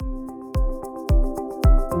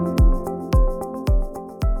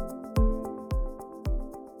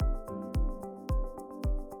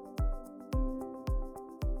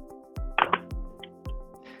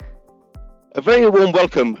very warm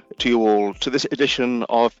welcome to you all to this edition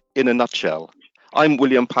of In a Nutshell. I'm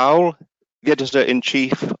William Powell, the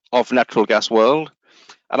Editor-in-Chief of Natural Gas World,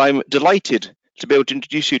 and I'm delighted to be able to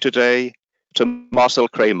introduce you today to Marcel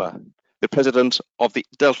Kramer, the President of the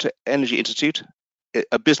Delta Energy Institute,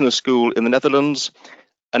 a business school in the Netherlands,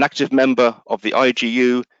 an active member of the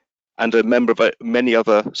IGU, and a member of many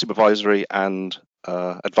other supervisory and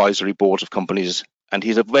advisory boards of companies. And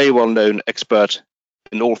he's a very well-known expert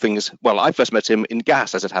in all things. Well, I first met him in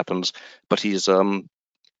gas, as it happens, but he's at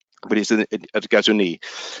Gasunie.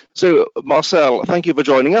 So, Marcel, thank you for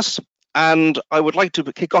joining us. And I would like to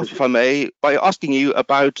kick off, if I may, by asking you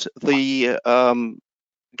about the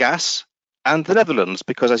gas and the Netherlands,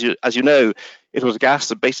 because as you know, it was gas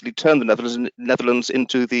that basically turned the Netherlands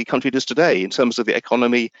into the country it is today in terms of the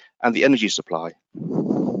economy and the energy supply.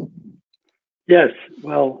 Yes,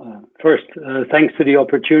 well, first, thanks for the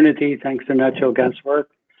opportunity. Thanks to Natural Gas World.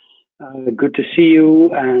 Good to see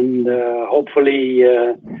you, and hopefully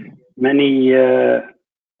many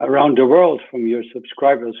around the world from your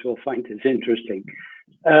subscribers will find this interesting.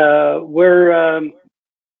 We're in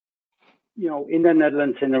the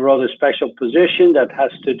Netherlands in a rather special position that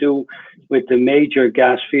has to do with the major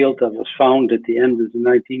gas field that was found at the end of the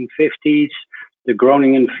 1950s, the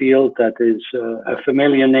Groningen field, that is a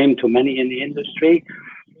familiar name to many in the industry.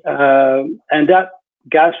 And that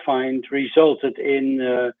gas find resulted in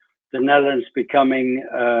the Netherlands becoming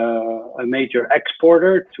a major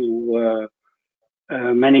exporter to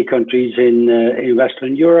many countries in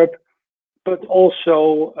Western Europe, but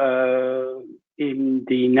also in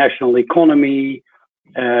the national economy,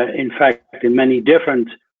 in fact, in many different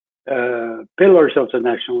pillars of the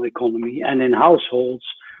national economy, and in households,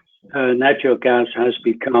 natural gas has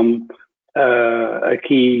become a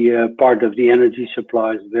key part of the energy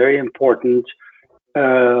supply. It's very important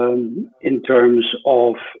in terms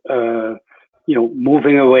of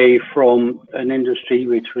moving away from an industry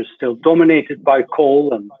which was still dominated by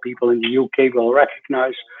coal, and people in the UK will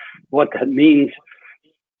recognize what that means.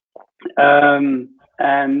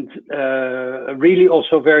 And really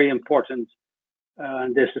also very important,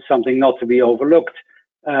 and this is something not to be overlooked,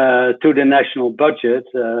 to the national budget,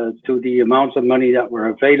 to the amounts of money that were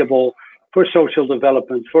available for social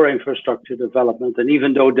development, for infrastructure development. And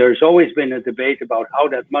even though there's always been a debate about how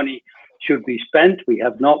that money should be spent, we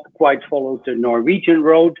have not quite followed the Norwegian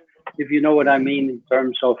road, if you know what I mean, in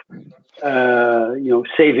terms of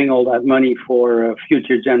saving all that money for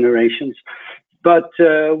future generations. But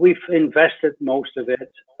we've invested most of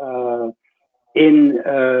it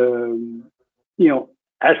in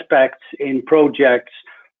aspects, in projects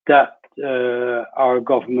that our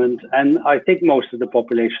government and I think most of the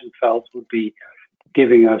population felt would be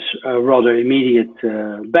giving us rather immediate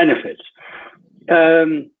benefits.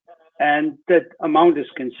 And that amount is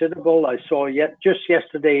considerable. I saw just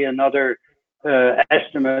yesterday another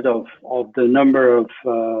estimate of the number of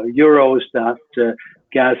euros that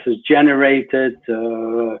gas has generated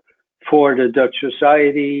for the Dutch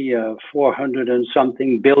society, 400 and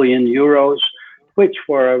something billion euros, which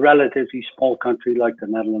for a relatively small country like the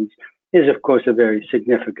Netherlands is, of course, a very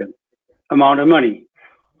significant amount of money.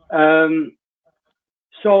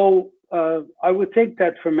 So I would think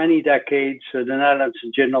that for many decades, the Netherlands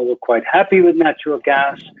in general were quite happy with natural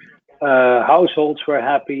gas. Households were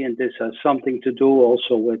happy, and this has something to do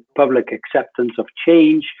also with public acceptance of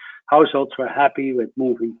change. Households were happy with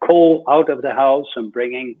moving coal out of the house and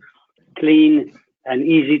bringing clean and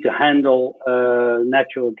easy to handle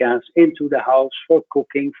natural gas into the house for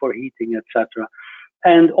cooking, for heating, etc.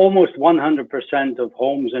 And almost 100% of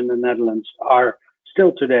homes in the Netherlands are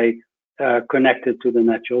still today connected to the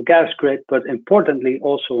natural gas grid. But importantly,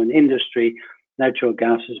 also in industry, natural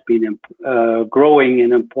gas has been growing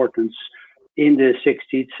in importance in the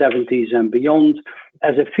 60s, 70s, and beyond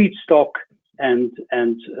as a feedstock and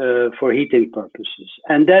for heating purposes.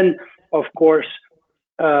 And then, of course,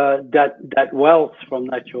 that wealth from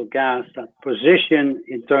natural gas, that position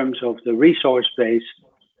in terms of the resource base,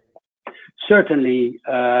 certainly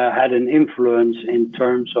had an influence in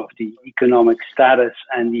terms of the economic status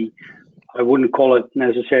and the, I wouldn't call it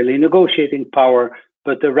necessarily negotiating power,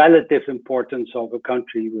 but the relative importance of a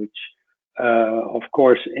country which, of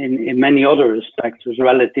course, in many other respects, is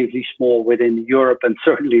relatively small within Europe and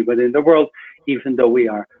certainly within the world, even though we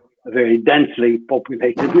are a very densely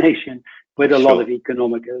populated nation with a lot of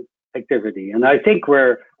economic activity. And I think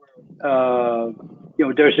there's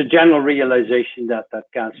a general realization that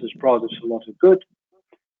gas has brought us a lot of good.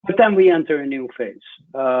 But then we enter a new phase.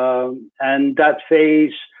 And that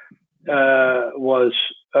phase was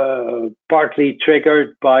partly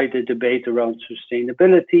triggered by the debate around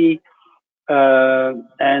sustainability,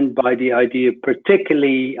 and by the idea,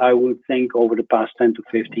 particularly, I would think over the past 10 to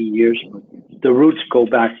 15 years, but the roots go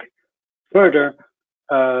back further,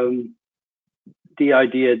 the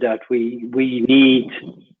idea that we need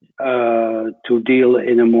to deal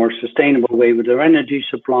in a more sustainable way with our energy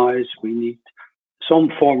supplies. We need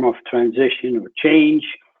some form of transition or change.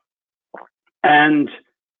 And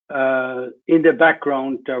in the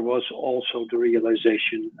background, there was also the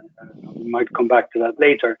realization, we might come back to that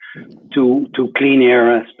later, to clean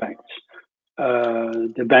air aspects,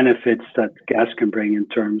 the benefits that gas can bring in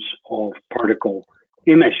terms of particle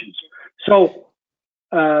emissions. So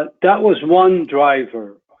that was one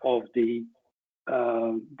driver of the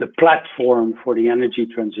platform for the energy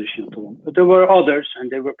transition tool. But there were others,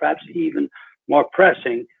 and they were perhaps even more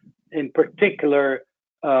pressing. In particular,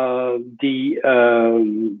 the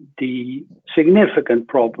significant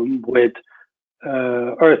problem with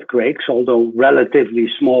earthquakes, although relatively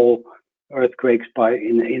small earthquakes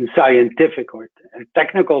in scientific or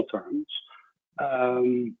technical terms,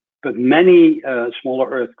 but many smaller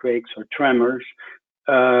earthquakes or tremors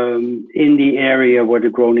in the area where the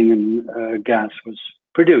Groningen gas was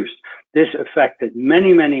produced. This affected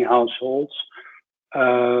many, many households,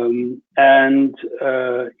 and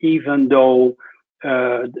even though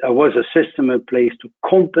there was a system in place to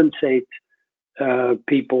compensate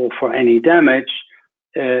people for any damage,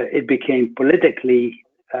 it became politically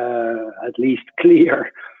at least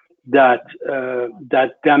clear that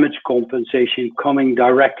that damage compensation coming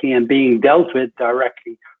directly and being dealt with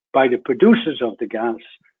directly by the producers of the gas,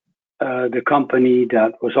 the company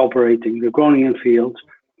that was operating the Groningen field,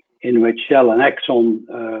 in which Shell and Exxon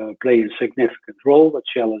play a significant role, but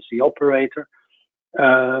Shell is the operator.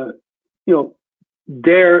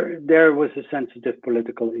 There was a sensitive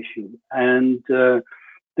political issue, and the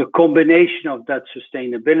combination of that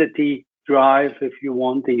sustainability drive, if you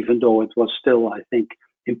want, even though it was still, I think,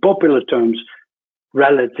 in popular terms,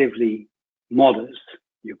 relatively modest,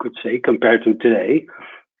 you could say, compared to today,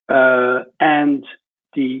 and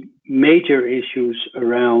the major issues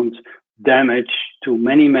around damage to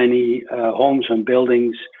many, many homes and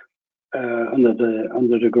buildings under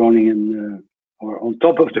the Groningen or on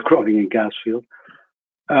top of the Groningen gas field,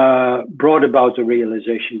 brought about the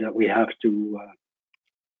realization that we have to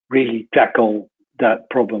really tackle that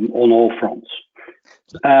problem on all fronts.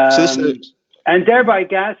 And thereby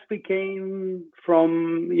gas became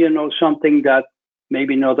from, something that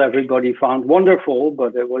maybe not everybody found wonderful,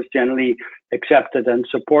 but it was generally accepted and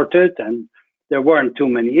supported, and there weren't too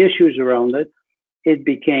many issues around it. It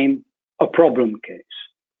became a problem case.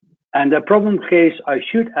 And the problem case, I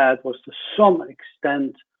should add, was to some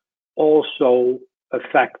extent also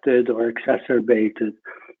affected or exacerbated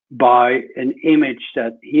by an image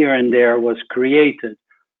that here and there was created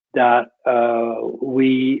that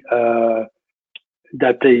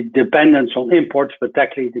that the dependence on imports,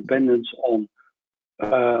 particularly dependence on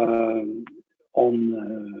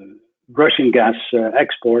Russian gas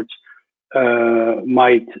exports,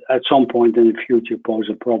 might at some point in the future pose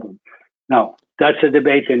a problem. Now, that's a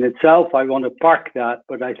debate in itself. I want to park that,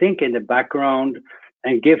 but I think in the background,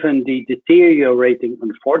 and given the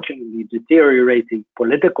unfortunately deteriorating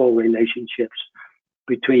political relationships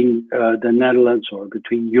between the Netherlands or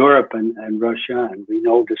between Europe and Russia, and we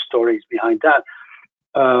know the stories behind that,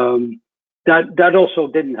 that also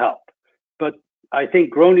didn't help. But I think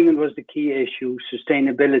Groningen was the key issue.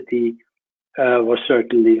 Sustainability was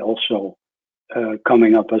certainly also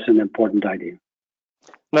coming up as an important idea.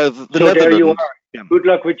 No, so there you are. Yeah. Good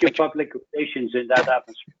luck with your public relations in that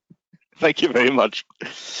atmosphere. Thank you very much.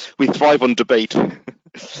 We thrive on debate.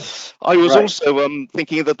 I was also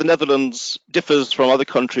thinking that the Netherlands differs from other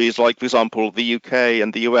countries, like, for example, the UK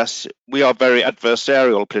and the US. We are very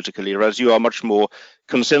adversarial politically, whereas you are much more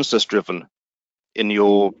consensus-driven in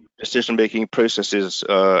your decision-making processes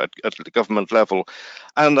at the government level.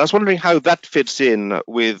 And I was wondering how that fits in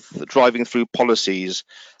with driving through policies.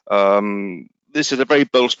 This is a very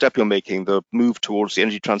bold step you're making, the move towards the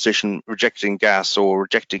energy transition, rejecting gas or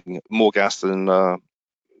rejecting more gas than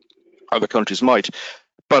other countries might.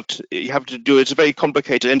 But you have to do it's a very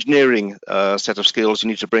complicated engineering set of skills you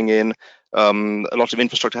need to bring in. A lot of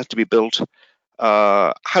infrastructure has to be built.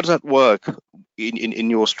 How does that work in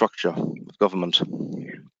your structure of government?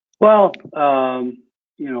 Well,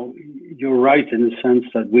 you're right in the sense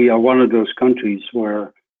that we are one of those countries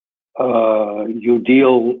where you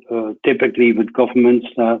deal typically with governments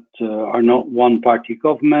that are not one-party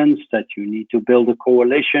governments, that you need to build a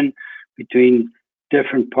coalition between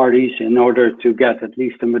different parties in order to get at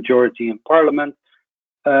least a majority in parliament.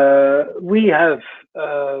 We have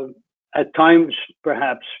at times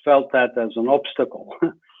perhaps felt that as an obstacle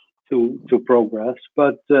to progress.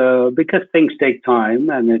 But because things take time,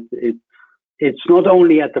 and it's not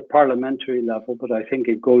only at the parliamentary level, but I think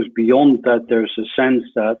it goes beyond that. There's a sense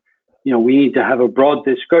that, we need to have a broad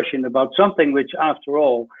discussion about something which, after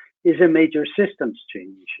all, is a major systems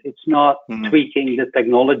change. It's not tweaking the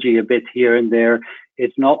technology a bit here and there.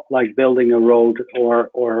 It's not like building a road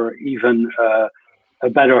or even a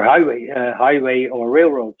better highway or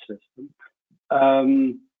railroad system.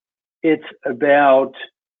 It's about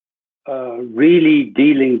really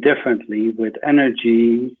dealing differently with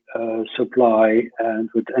energy supply and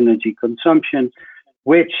with energy consumption,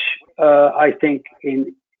 which I think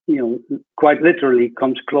quite literally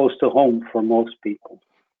comes close to home for most people.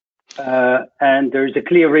 And there's a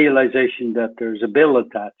clear realization that there's a bill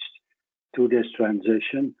attached to this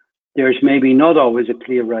transition. There's maybe not always a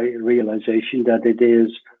clear realization that it is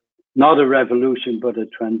not a revolution but a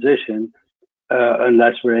transition,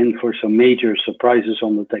 unless we're in for some major surprises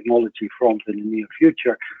on the technology front in the near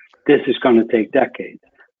future. This is going to take decades.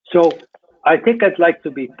 So I think I'd like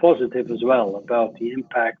to be positive as well about the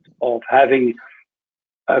impact of having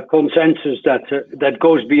a consensus that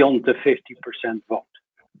goes beyond the 50% vote,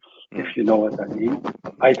 if you know what I mean.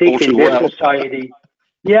 I think in this society,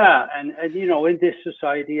 and in this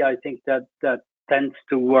society, I think that tends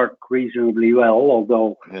to work reasonably well,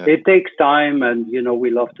 although it takes time, and we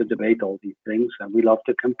love to debate all these things and we love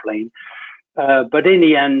to complain. But in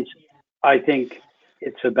the end, I think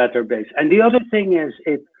it's a better base. And the other thing is,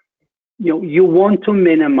 you want to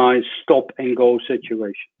minimize stop and go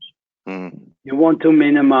situations. You want to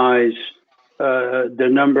minimize the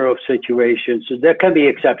number of situations. So there can be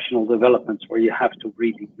exceptional developments where you have to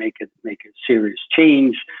really make a serious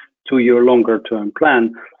change to your longer term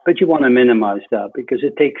plan, but you want to minimize that because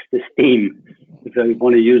it takes the steam. If I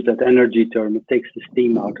want to use that energy term, it takes the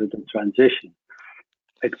steam out of the transition.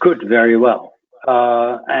 It could very well.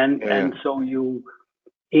 And so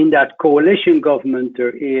in that coalition government,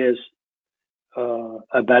 there is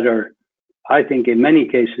a better, I think in many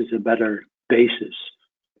cases, a better basis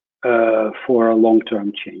for a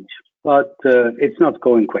long-term change. But it's not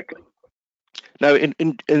going quickly. Now,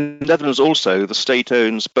 in Netherlands also, the state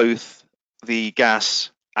owns both the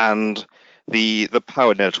gas and the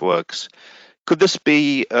power networks. Could this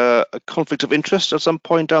be a conflict of interest at some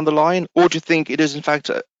point down the line? Or do you think it is in fact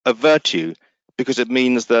a virtue because it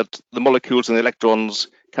means that the molecules and the electrons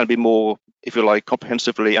can be more, if you like,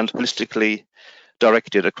 comprehensively and holistically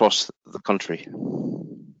directed across the country?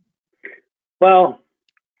 Well,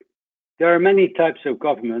 there are many types of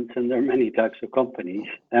governments and there are many types of companies.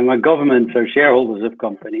 And when governments are shareholders of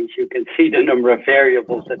companies, you can see the number of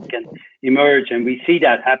variables that can emerge. And we see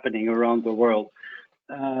that happening around the world.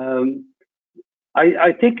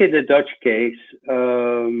 I think in the Dutch case,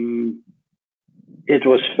 it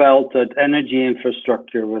was felt that energy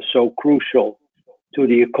infrastructure was so crucial to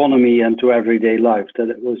the economy and to everyday life that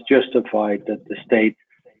it was justified that the state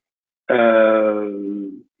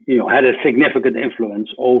had a significant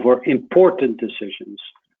influence over important decisions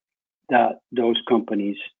that those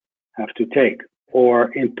companies have to take,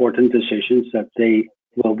 or important decisions that they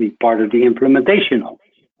will be part of the implementation of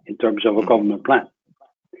in terms of a government plan.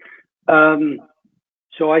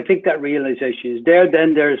 So I think that realization is there.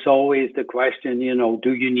 Then there's always the question,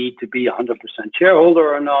 do you need to be 100%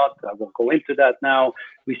 shareholder or not? I won't go into that now.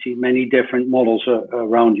 We see many different models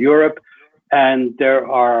around Europe. And there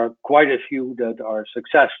are quite a few that are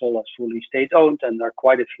successful as fully state-owned, and there are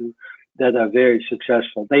quite a few that are very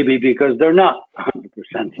successful, maybe because they're not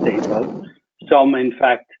 100% state-owned. Some, in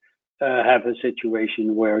fact, have a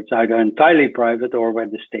situation where it's either entirely private or where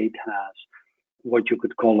the state has what you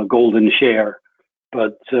could call a golden share,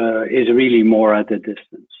 but is really more at a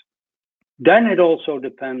distance. Then it also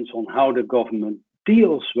depends on how the government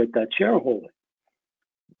deals with that shareholding.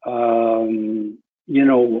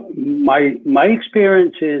 My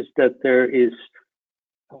experience is that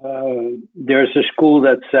there's a school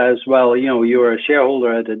that says, well, you're a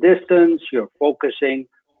shareholder at a distance, you're focusing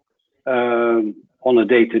on a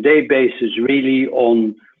day-to-day basis really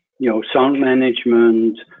on sound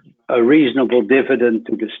management, a reasonable dividend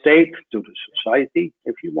to the state, to the society,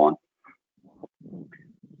 if you want,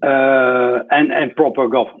 and proper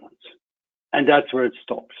governance. And that's where it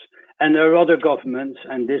stops. And there are other governments,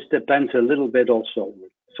 and this depends a little bit also,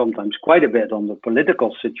 sometimes quite a bit, on the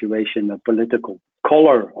political situation, the political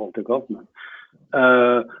color of the government,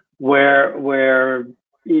 where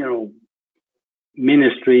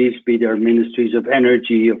ministries, be there ministries of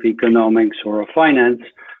energy, of economics, or of finance,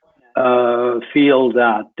 feel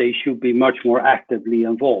that they should be much more actively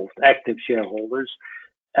involved, active shareholders.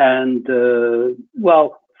 And,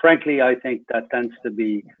 frankly, I think that tends to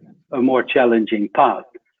be a more challenging path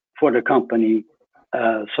for the company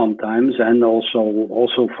sometimes, and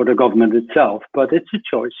also for the government itself. But it's a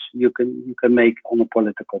choice you can make on a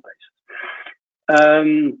political basis.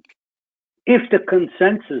 If the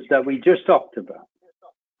consensus that we just talked about,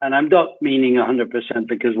 and I'm not meaning 100%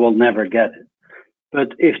 because we'll never get it,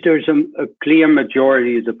 but if there's a clear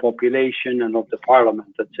majority of the population and of the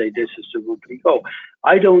parliament that say this is the route we go,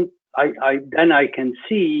 then I can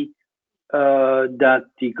see that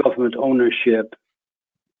the government ownership,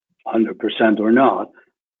 100% or not,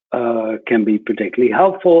 can be particularly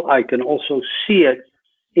helpful. I can also see it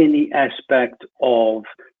in the aspect of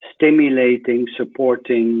stimulating,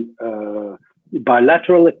 supporting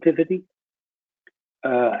bilateral activity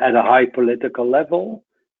at a high political level,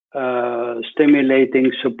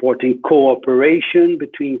 stimulating, supporting cooperation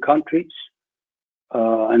between countries,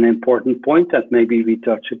 an important point that maybe we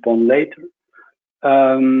touch upon later,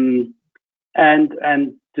 and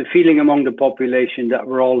the feeling among the population that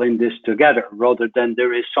we're all in this together, rather than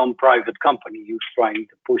there is some private company who's trying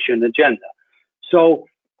to push an agenda. So,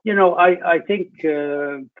 I think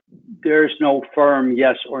there's no firm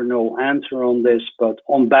yes or no answer on this, but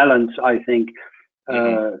on balance, I think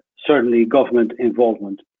certainly government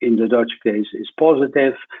involvement in the Dutch case is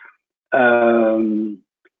positive.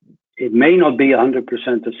 It may not be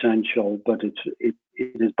 100% essential, but it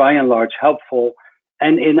is by and large helpful.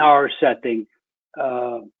 And in our setting,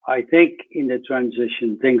 I think in the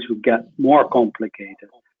transition, things would get more complicated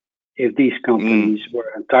if these companies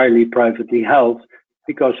were entirely privately held,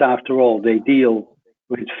 because after all, they deal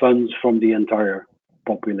with funds from the entire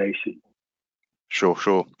population.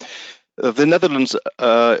 Sure. The Netherlands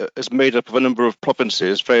is made up of a number of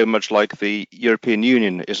provinces, very much like the European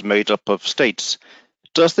Union is made up of states.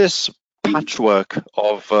 Does this patchwork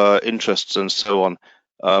of interests and so on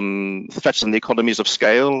threaten the economies of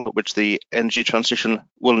scale which the energy transition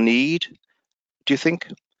will need, do you think?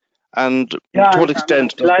 And to what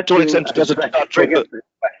extent does a Dutch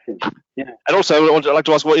and also I'd like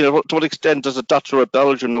to ask, to what extent does a Dutch or a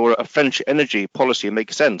Belgian or a French energy policy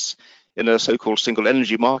make sense in a so-called single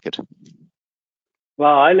energy market?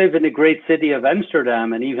 Well, I live in the great city of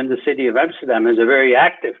Amsterdam, and even the city of Amsterdam has a very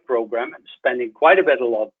active program and spending quite a bit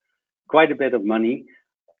of money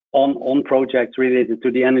on projects related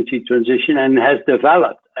to the energy transition, and has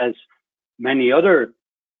developed, as many other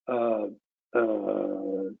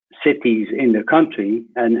cities in the country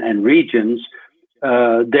and regions,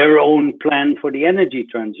 their own plan for the energy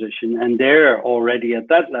transition. And there already at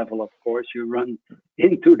that level, of course, you run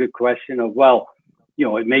into the question of, well,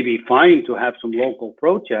 it may be fine to have some local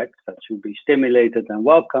projects that should be stimulated and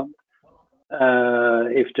welcomed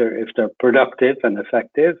if they're productive and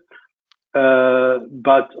effective.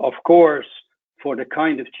 But of course, for the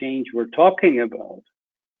kind of change we're talking about,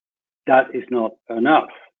 that is not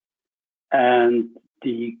enough. And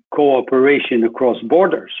the cooperation across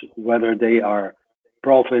borders, whether they are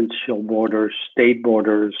provincial borders, state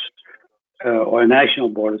borders, or national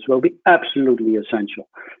borders, will be absolutely essential.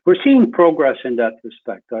 We're seeing progress in that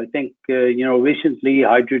respect. I think, recently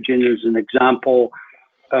hydrogen is an example.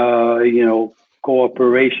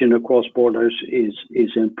 Cooperation across borders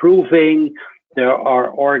is improving. There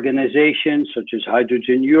are organizations such as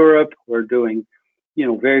Hydrogen Europe who are doing,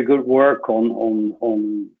 very good work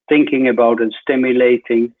on thinking about and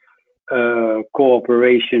stimulating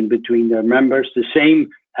cooperation between their members. The same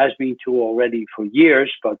has been true already for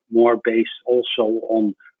years, but more based also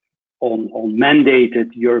on mandated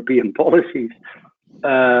European policies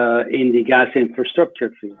in the gas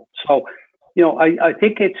infrastructure field. So, I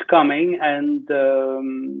think it's coming, and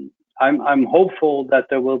I'm hopeful that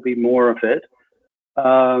there will be more of it,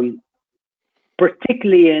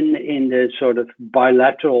 particularly in the sort of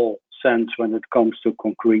bilateral sense when it comes to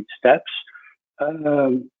concrete steps.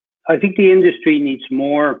 I think the industry needs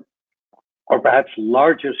more, or perhaps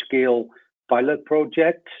larger scale pilot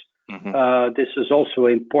projects. This is also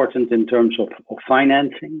important in terms of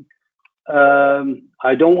financing.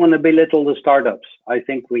 I don't want to belittle the startups. I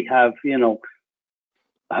think we have,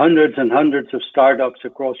 hundreds and hundreds of startups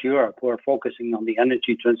across Europe who are focusing on the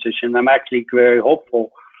energy transition. I'm actually very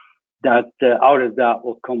hopeful that out of that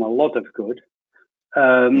will come a lot of good.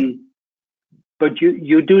 But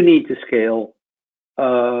you do need to scale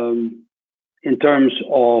in terms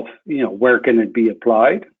of, where can it be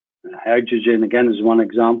applied? Hydrogen, again, is one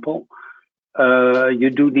example. You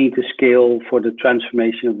do need to scale for the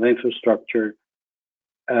transformation of infrastructure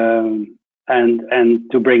and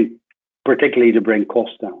particularly to bring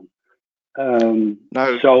costs down.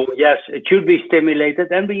 So yes, it should be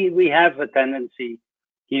stimulated, and we have a tendency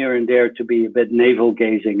here and there to be a bit navel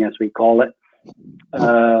gazing, as we call it,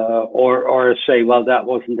 or say, well, that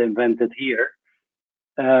wasn't invented here.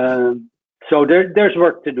 So there's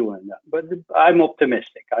work to do in that, but I'm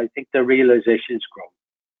optimistic. I think the realization is growing.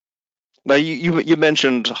 Now, you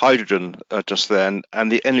mentioned hydrogen just then,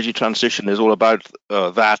 and the energy transition is all about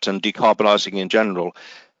that and decarbonising in general.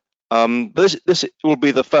 But this will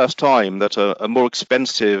be the first time that a more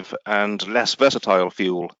expensive and less versatile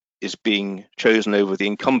fuel is being chosen over the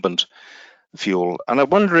incumbent fuel. And I'm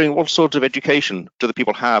wondering what sort of education do the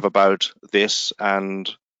people have about this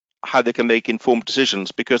and how they can make informed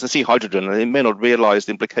decisions, because they see hydrogen and they may not realise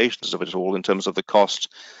the implications of it all in terms of the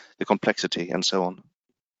cost, the complexity, and so on.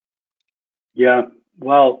 Yeah,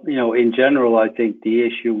 well, in general, I think the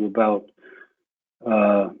issue about,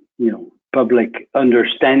 public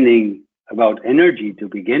understanding about energy to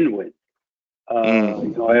begin with.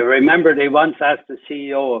 I remember they once asked the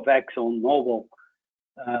CEO of ExxonMobil,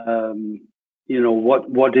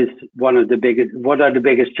 what are the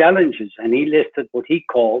biggest challenges, and he listed what he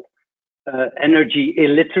called energy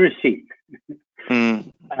illiteracy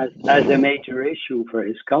as a major issue for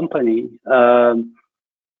his company.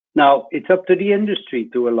 Now, it's up to the industry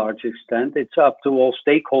to a large extent. It's up to all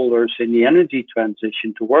stakeholders in the energy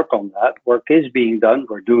transition to work on that. Work is being done.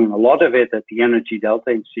 We're doing a lot of it at the Energy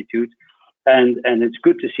Delta Institute. And it's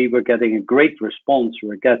good to see we're getting a great response.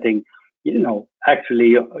 We're getting,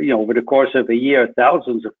 actually, over the course of a year,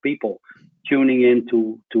 thousands of people tuning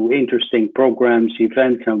into interesting programs,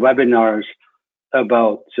 events, and webinars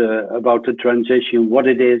about the transition, what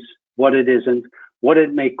it is, what it isn't, what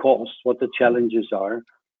it may cost, what the challenges are,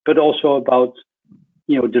 but also about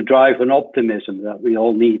the drive and optimism that we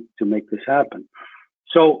all need to make this happen.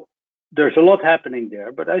 So there's a lot happening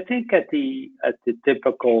there, but I think at the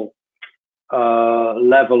typical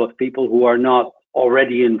level of people who are not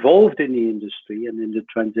already involved in the industry and in the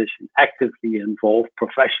transition, actively involved,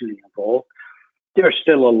 professionally involved, there's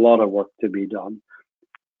still a lot of work to be done.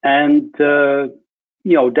 And that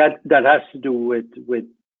has to do with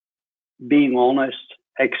being honest,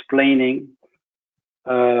 explaining,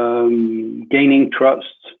 gaining trust.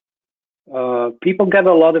 People get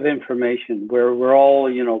a lot of information. We're all,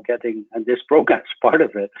 getting, and this program's part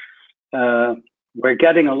of it. We're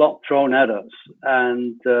getting a lot thrown at us,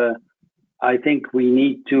 and I think we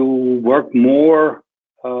need to work more,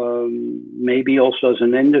 maybe also as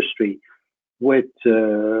an industry, with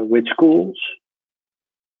schools.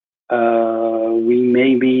 We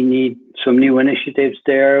maybe need some new initiatives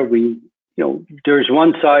there. There's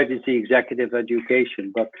one side is the executive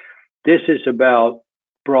education, but this is about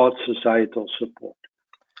broad societal support.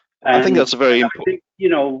 And I think that's very important.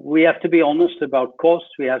 We have to be honest about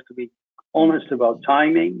costs. We have to be honest about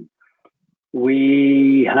timing.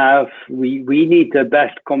 We need the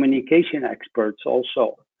best communication experts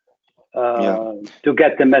also to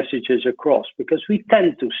get the messages across, because we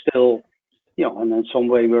tend to still, and in some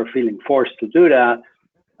way we're feeling forced to do that,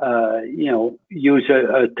 use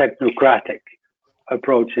a technocratic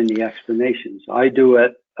approach in the explanations. I do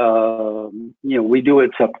it, we do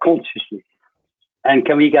it subconsciously. And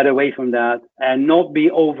can we get away from that and not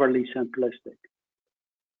be overly simplistic?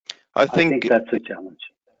 I think that's a challenge.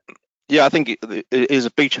 Yeah, I think it is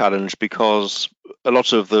a big challenge, because a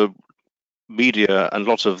lot of the media and a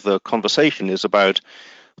lot of the conversation is about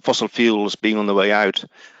fossil fuels being on the way out.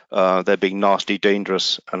 They're being nasty,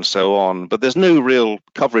 dangerous, and so on. But there's no real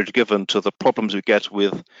coverage given to the problems we get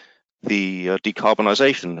with the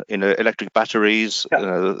decarbonisation. Electric batteries,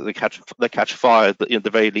 they catch fire at the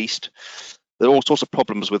very least. There are all sorts of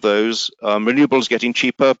problems with those. Renewables getting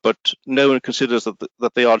cheaper, but no one considers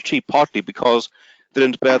that they are cheap, partly because they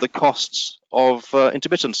don't bear the costs of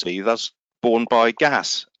intermittency that's borne by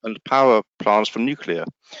gas and power plants from nuclear.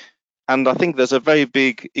 And I think there's a very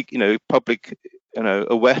big, public,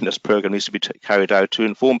 awareness program needs to be carried out to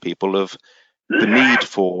inform people of the need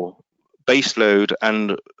for baseload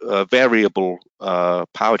and variable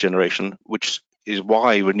power generation, which is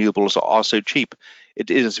why renewables are so cheap. It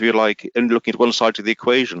is, if you like, only looking at one side of the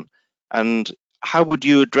equation. And how would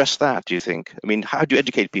you address that, do you think? I mean, how do you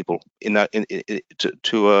educate people in that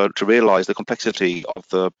to realize the complexity of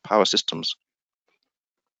the power systems?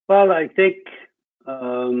 Well, I think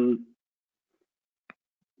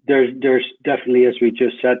there's definitely, as we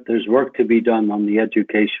just said, there's work to be done on the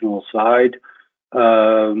educational side.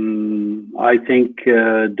 I think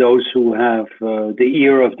those who have the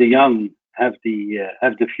ear of the young have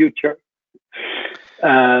the future.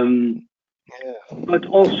 But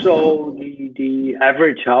also the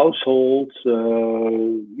average household,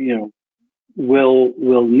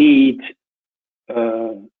 will need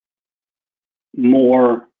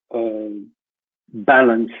more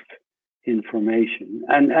balanced information,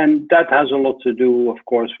 and that has a lot to do, of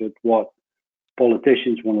course, with what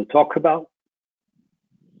politicians want to talk about.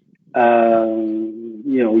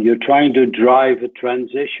 You're trying to drive a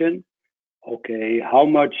transition. Okay, how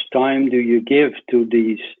much time do you give to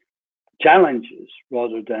these challenges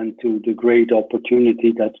rather than to the great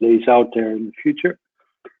opportunity that lays out there in the future?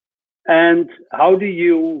 And how do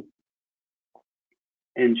you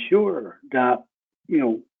ensure that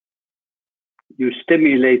you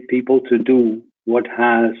stimulate people to do what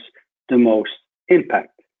has the most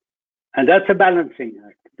impact? And that's a balancing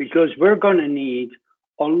act, because we're going to need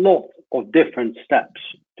a lot of different steps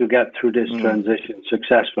to get through this transition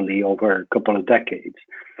successfully over a couple of decades.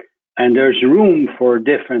 And there's room for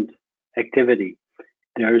different activity.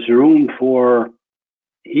 There's room for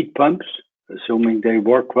heat pumps, assuming they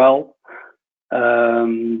work well.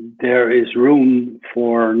 There is room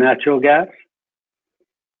for natural gas.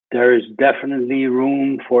 There is definitely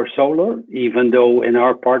room for solar, even though in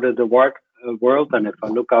our part of the world, and if I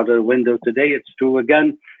look out of the window today, it's true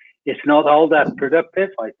again, it's not all that productive.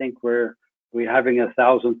 I think we're having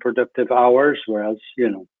 1,000 productive hours, whereas,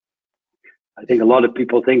 I think a lot of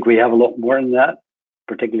people think we have a lot more than that,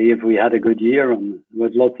 particularly if we had a good year and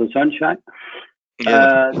with lots of sunshine.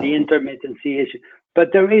 Yeah. The intermittency issue.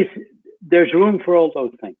 But there's room for all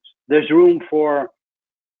those things. There's room for,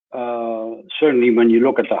 certainly when you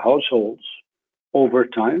look at the households over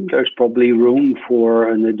time, there's probably room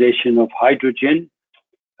for an addition of hydrogen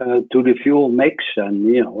to the fuel mix.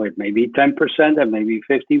 And, it may be 10%, it may be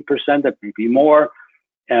 15%, it may be more.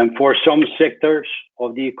 And for some sectors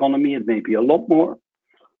of the economy, it may be a lot more.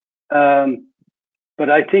 But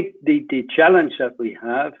I think the challenge that we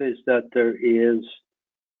have is that there is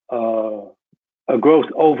a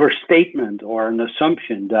growth overstatement or an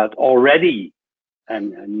assumption that already,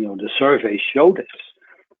 and the surveys show this,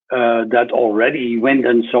 that already wind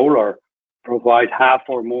and solar provide half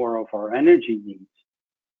or more of our energy needs.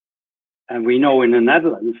 And we know in the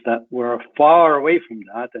Netherlands that we're far away from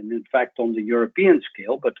that. And in fact, on the European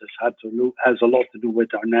scale, but this has a lot to do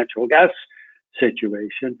with our natural gas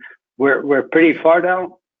situation, we're pretty far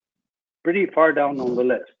down on the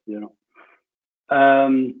list,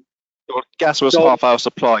 Gas was half our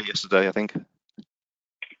supply yesterday, I think.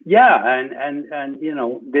 Yeah, and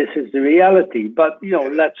this is the reality. But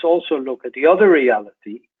let's also look at the other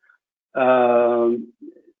reality.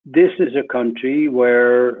 This is a country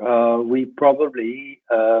where we probably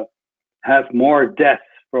have more deaths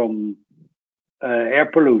from air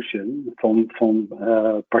pollution, from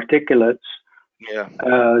particulates,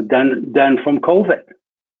 than from COVID.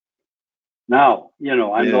 Now,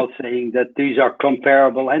 I'm not saying that these are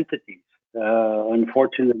comparable entities.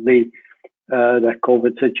 Unfortunately, that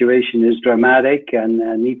COVID situation is dramatic and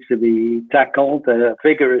needs to be tackled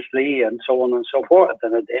vigorously and so on and so forth.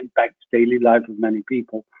 And it impacts daily life of many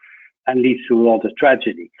people and leads to a lot of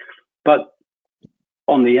tragedy. But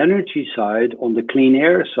on the energy side, on the clean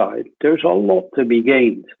air side, there's a lot to be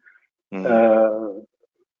gained,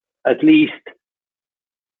 at least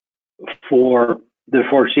for the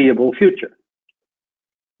foreseeable future,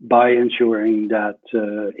 by ensuring that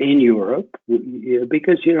in Europe,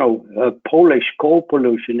 because Polish coal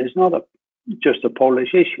pollution is not just a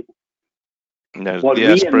Polish issue. No, what we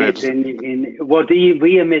emit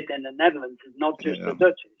we emit in the Netherlands is not just a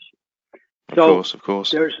Dutch issue. So of course,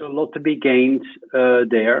 there's a lot to be gained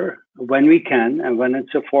there when we can and when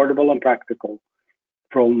it's affordable and practical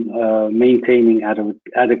from maintaining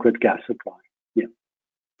adequate gas supply.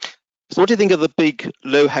 So what do you think of the big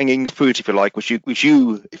low-hanging fruit, if you like, which you,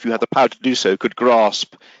 if you had the power to do so, could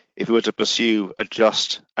grasp if you were to pursue a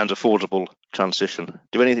just and affordable transition?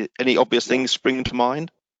 Do any obvious things spring to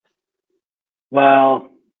mind? Well,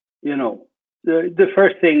 the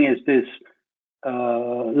first thing is this,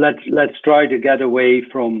 let's try to get away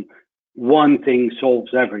from one thing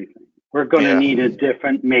solves everything. We're going to need a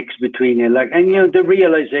different mix between and the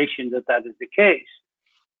realization that is the case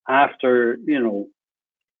after,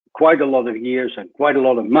 quite a lot of years and quite a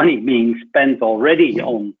lot of money being spent already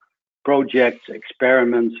on projects,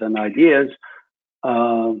 experiments, and ideas,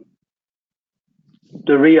 the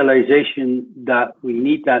realization that we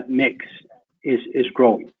need that mix is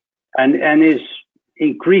growing and is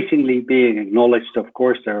increasingly being acknowledged. Of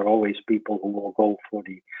course, there are always people who will go for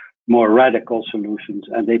the more radical solutions,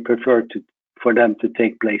 and they prefer for them to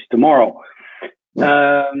take place tomorrow.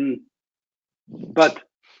 But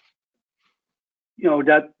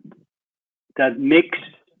that mix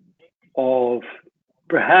of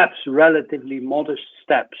perhaps relatively modest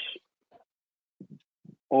steps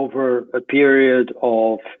over a period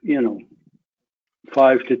of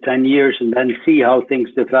 5 to 10 years, and then see how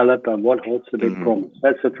things develop and what holds the big promise.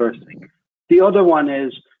 That's the first thing. The other one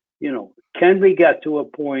is, can we get to a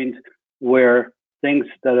point where things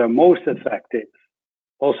that are most effective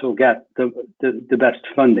also get the best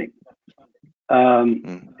funding.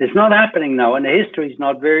 It's not happening now, and the history is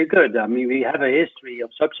not very good. I mean, we have a history of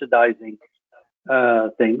subsidizing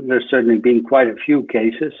things. There's certainly been quite a few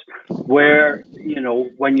cases where,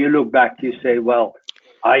 when you look back, you say, well,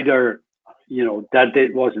 either, that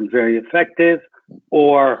it wasn't very effective,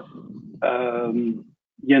 or,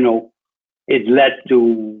 it led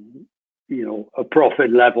to, a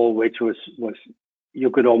profit level which was you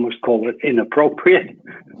could almost call it inappropriate.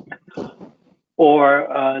 Or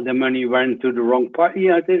the money went to the wrong part.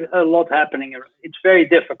 There's a lot happening. It's very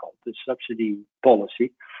difficult, the subsidy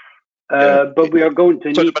policy, but we are going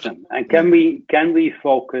to need them. And can we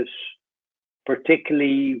focus,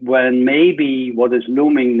 particularly when maybe what is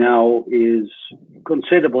looming now is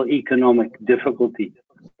considerable economic difficulty,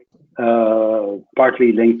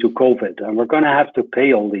 partly linked to COVID, and we're going to have to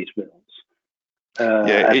pay all these bills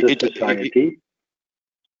as a society.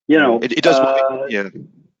 It does.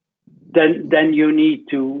 Then you need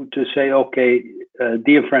to say, okay,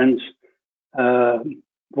 dear friends,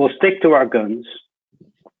 we'll stick to our guns.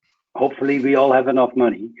 Hopefully we all have enough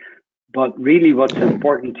money. But really what's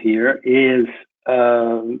important here is,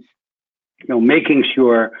 making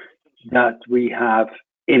sure that we have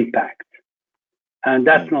impact. And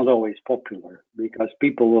that's not always popular, because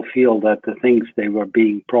people will feel that the things they were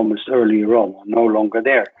being promised earlier on are no longer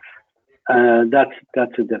there.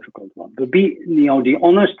 That's a difficult one. But the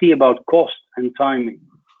honesty about cost and timing,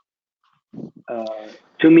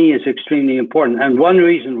 to me, is extremely important. And one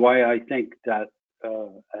reason why I think that,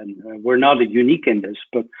 and we're not unique in this,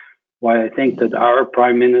 but why I think that our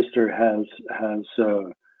Prime Minister has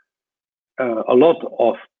a lot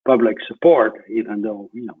of public support, even though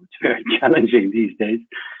it's very challenging these days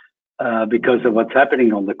because of what's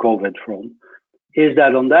happening on the COVID front, is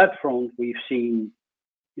that on that front we've seen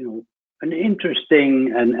an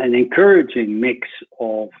interesting and encouraging mix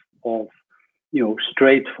of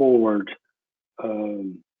straightforward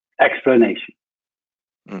explanation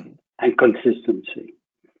and consistency.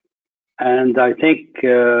 And I think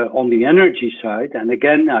on the energy side, and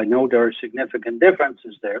again, I know there are significant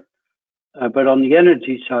differences there, but on the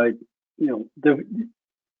energy side, the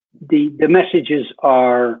messages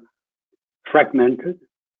are fragmented,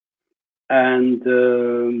 and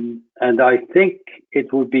I think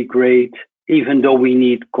it would be great, even though we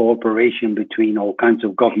need cooperation between all kinds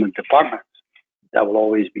of government departments. That will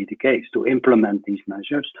always be the case to implement these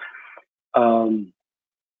measures.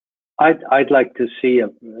 I'd like to see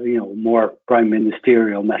more prime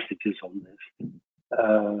ministerial messages on this.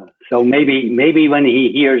 So maybe when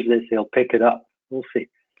he hears this, he'll pick it up. We'll see.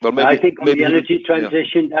 Well, I think on the energy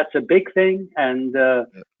transition, that's a big thing. And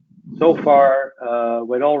so far,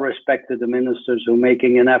 with all respect to the ministers who are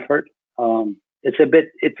making an effort, it's a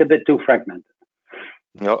bit too fragmented.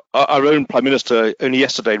 Our own Prime Minister only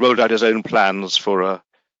yesterday rolled out his own plans for a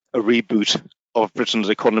reboot of Britain's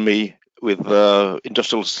economy, with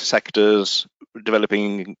industrial sectors,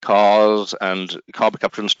 developing cars and carbon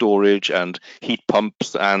capture and storage and heat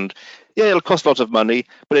pumps, and it'll cost lots of money,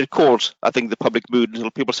 but it caught, I think, the public mood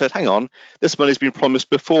until people said, hang on, this money's been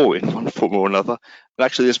promised before in one form or another, and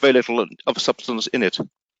actually there's very little of substance in it.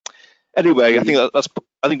 Anyway, I think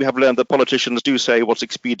we have learned that politicians do say what's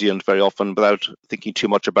expedient very often without thinking too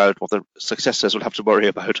much about what the successors will have to worry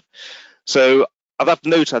about. So on that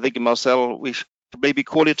note, I think, Marcel, we should maybe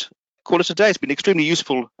call it a day. It's been extremely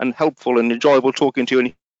useful and helpful and enjoyable talking to you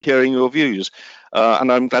and hearing your views.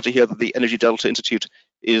 And I'm glad to hear that the Energy Delta Institute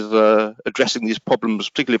is addressing these problems,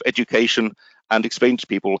 particularly of education, and explaining to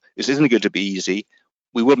people this isn't going to be easy.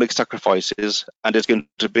 We will make sacrifices, and it's going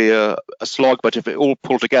to be a slog, but if it all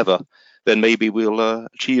pull together, then maybe we'll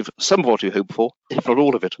achieve some of what we hope for, if not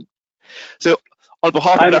all of it. So on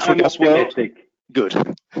behalf of Natural Gas World, good.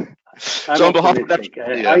 So on behalf of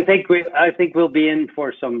I think we'll be in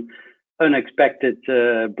for some unexpected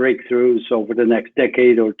breakthroughs over the next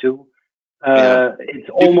decade or two. It's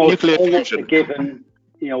almost a given,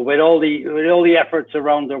 with all the efforts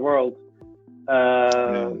around the world,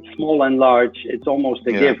 small and large. It's almost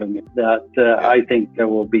a given that I think there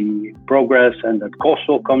will be progress and that costs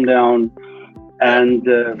will come down. And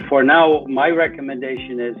for now, my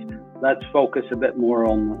recommendation is let's focus a bit more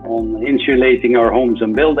on insulating our homes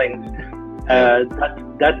and buildings.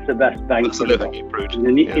 That's the best bang for the buck in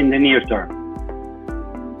the near term.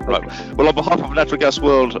 Right. Well, on behalf of Natural Gas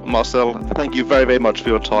World, Marcel, thank you very, very much for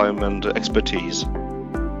your time and expertise.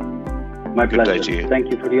 My pleasure. Good day to you.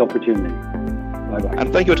 Thank you for the opportunity. Bye-bye.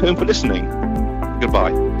 And thank you at home for listening.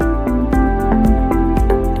 Goodbye.